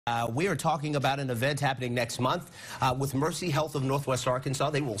We are talking about an event happening next month with Mercy Health of Northwest Arkansas.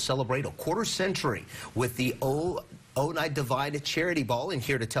 They will celebrate a quarter century with the O Night Divine Charity Ball. And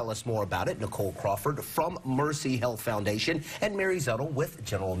here to tell us more about it, Nicole Crawford from Mercy Health Foundation and Mary Zuttel with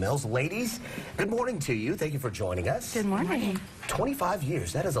General Mills. Ladies, good morning to you. Thank you for joining us. Good morning. 25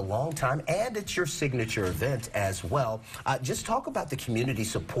 years, that is a long time, and it's your signature event as well. Just talk about the community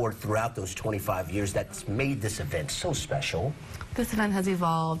support throughout those 25 years that's made this event so special. This event has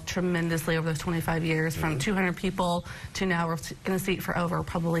evolved tremendously over those 25 years, from 200 people to now we're going to seat for over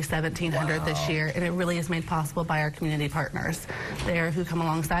probably 1,700 this year, and it really is made possible by our community partners there who come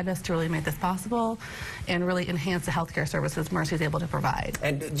alongside us to really make this possible and really enhance the healthcare services Mercy is able to provide.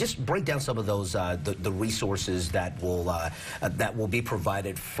 And just break down some of those the resources that will be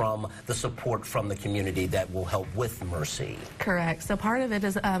provided from the support from the community that will help with Mercy. Correct. So part of it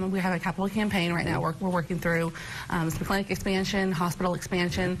is we have a capital campaign right now. We're working through some clinic expansion, hospital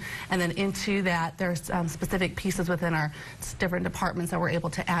expansion, and then into that there's specific pieces within our different departments that we're able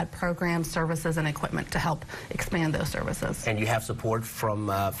to add programs, services, and equipment to help expand those services. And you have support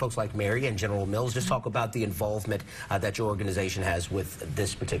from folks like Mary and General Mills. Just talk about the involvement that your organization has with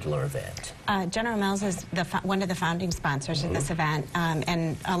this particular event. General Mills is one of the founding sponsors of this event,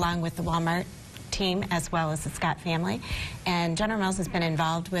 and along with the Walmart team as well as the Scott family. And General Mills has been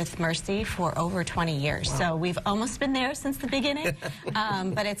involved with Mercy for over 20 years. Wow. So we've almost been there since the beginning.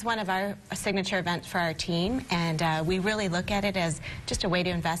 But it's one of our signature events for our team, and we really look at it as just a way to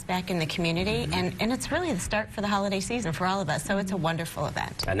invest back in the community, and it's really the start for the holiday season for all of us. So it's a wonderful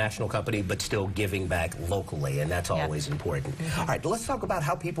event. A national company, but still giving back locally, and that's always important. All right, let's talk about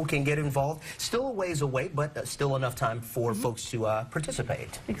how people can get involved. Still a ways away, but still enough time for folks to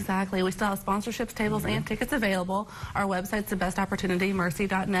participate. Exactly. We still have sponsorships, tables, and tickets available. Our website's the best opportunity,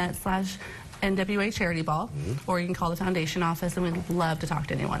 mercy.net/NWA Charity Ball, or you can call the foundation office, and we'd love to talk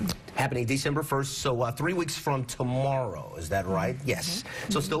to anyone. Happening December 1st, so 3 weeks from tomorrow, is that right? Yes.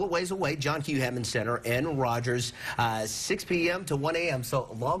 So still a ways away, John Q. Hammond Center in Rogers, 6 p.m. to 1 a.m. So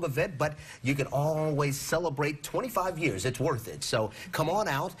a long event, but you can always celebrate 25 years. It's worth it. So come on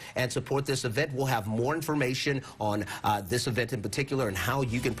out and support this event. We'll have more information on this event in particular and how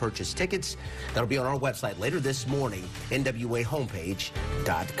you can purchase tickets. That'll be on our website later this morning,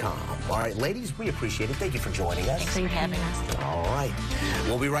 nwahomepage.com. All right, ladies, we appreciate it. Thank you for joining us. Thanks for having us. All right.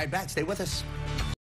 We'll be right back. Stay with us.